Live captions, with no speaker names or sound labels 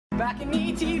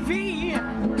BalconyTV.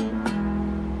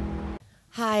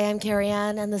 Hi, I'm KERRY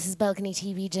and this is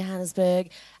BalconyTV Johannesburg,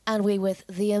 and we're with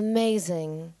the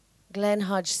amazing GLEN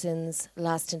HODGSO'N'S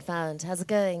Lost and Found. How's it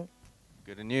going?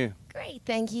 Good and you? Great,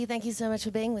 thank you. Thank you so much for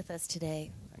being with us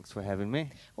today. Thanks for having me.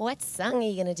 What song are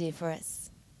you going to do for us?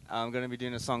 I'm going to be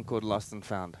doing a song called Lost and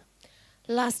Found.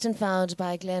 Lost and Found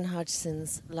by GLEN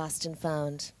HODGSO'N'S Lost and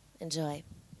Found. Enjoy.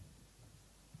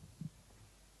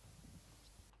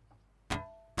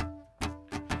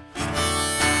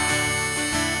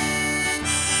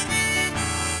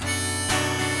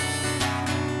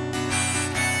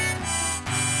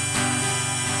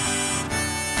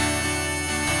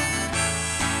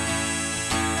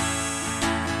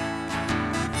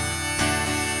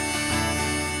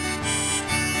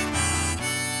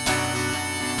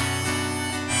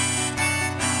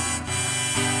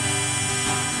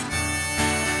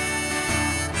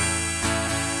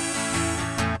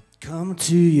 Come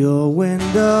to your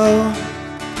window,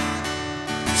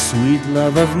 sweet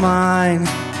love of mine.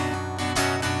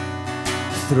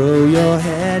 Throw your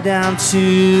head down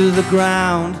to the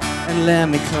ground and let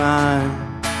me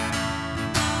climb.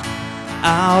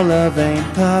 Our love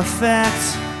ain't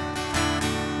perfect,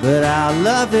 but our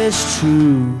love is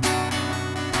true.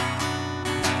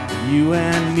 When you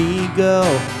and me go,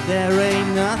 there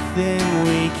ain't nothing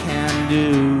we can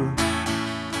do.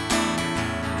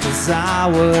 'Cause I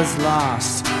was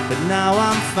lost, but now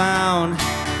I'm found.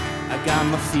 I got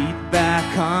my feet back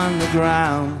on the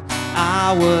ground.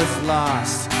 I was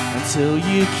lost until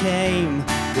you came,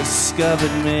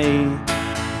 discovered me.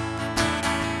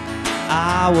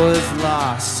 I was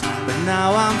lost, but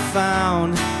now I'm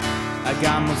found. I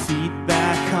got my feet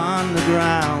back on the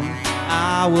ground.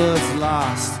 I was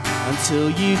lost until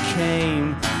you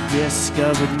came,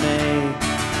 discovered me.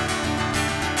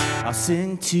 I'll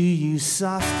sing to you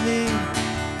softly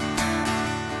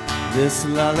this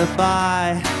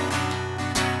lullaby.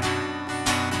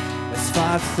 It's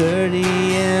 5:30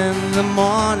 in the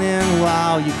morning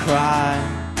while you cry.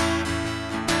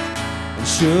 And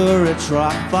sure, it's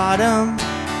rock bottom,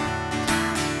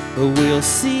 but we'll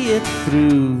see it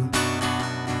through.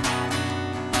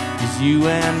 'Cause you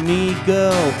and me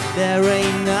go, there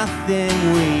ain't nothing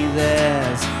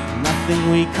there's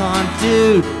nothing we can't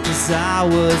do. 'Cause I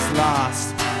was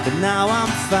lost, but now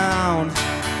I'm found.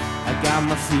 I got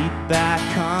my feet back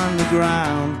on the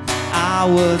ground. I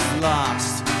was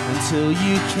lost until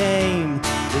you came,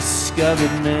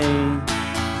 discovered me.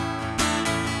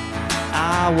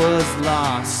 I was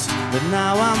lost, but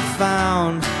now I'm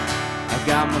found. I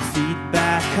got my feet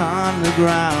back on the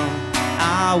ground.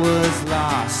 I was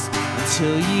lost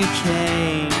until you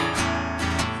came.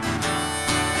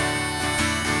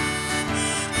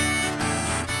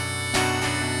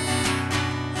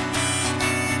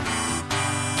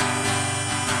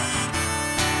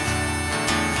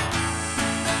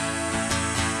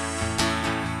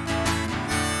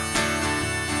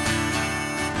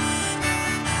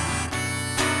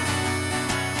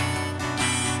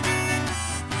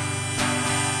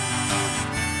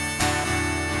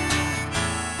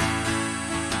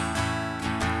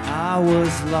 I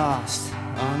was lost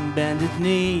on bended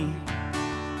knee.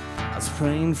 I was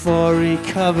praying for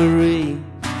recovery.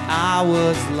 I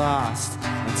was lost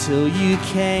until you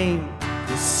came,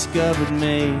 discovered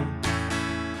me.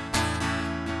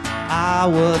 I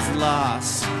was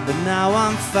lost, but now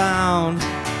I'm found.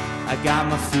 I got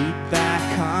my feet back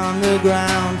on the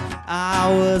ground. I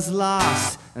was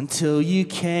lost until you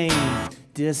came,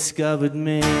 discovered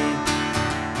me.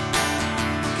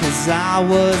 'Cause I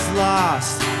was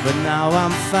lost, but now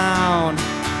I'm found.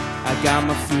 I got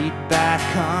my feet back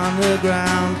on the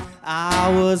ground. I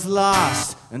was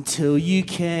lost until you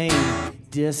came,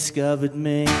 discovered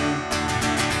me.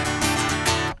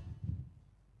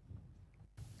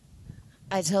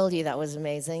 I told you that was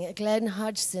amazing. GLEN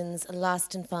HODGSO'N'S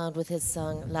Lost and Found with his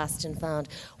song Lost and Found.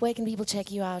 Where can people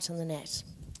check you out on the net?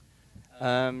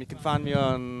 You can find me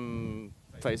on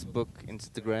Facebook,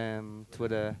 Instagram,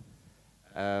 Twitter,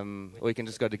 or you can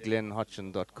just go to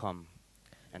glenhodgson.com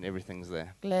and everything's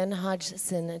there.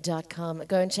 glenhodgson.com.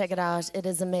 Go and check it out. It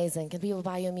is amazing. Can people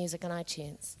buy your music on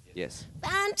iTunes? Yes.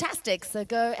 Fantastic. So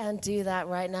go and do that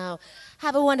right now.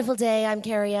 Have a wonderful day. I'm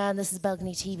KERRY and this is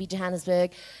BalconyTV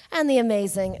Johannesburg and the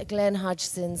amazing GLEN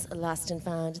HODGSO'N'S Lost and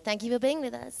Found. Thank you for being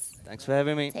with us. Thanks for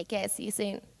having me. Take care. See you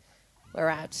soon. We're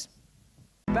out.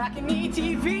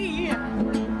 BalconyTV.